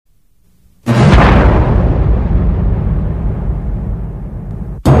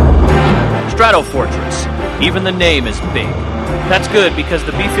Stratofortress. Even the name is big. That's good because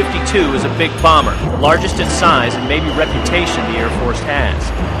the B-52 is a big bomber, the largest in size and maybe reputation the Air Force has.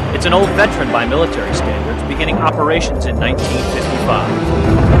 It's an old veteran by military standards, beginning operations in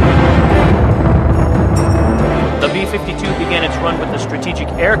 1955. The B-52 began its run with the Strategic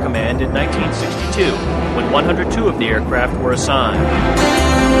Air Command in 1962, when 102 of the aircraft were assigned.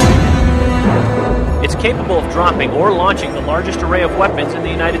 It's capable of dropping or launching the largest array of weapons in the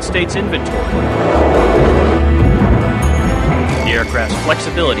United States inventory. The aircraft's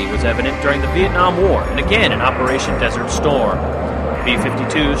flexibility was evident during the Vietnam War and again in Operation Desert Storm.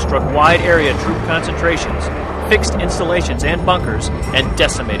 B-52 struck wide-area troop concentrations, fixed installations and bunkers, and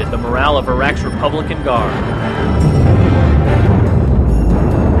decimated the morale of Iraq's Republican Guard.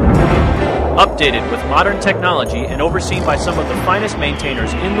 Updated with modern technology and overseen by some of the finest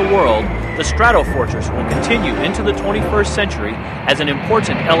maintainers in the world, the Stratofortress will continue into the 21st century as an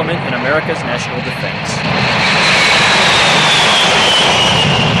important element in America's national defense.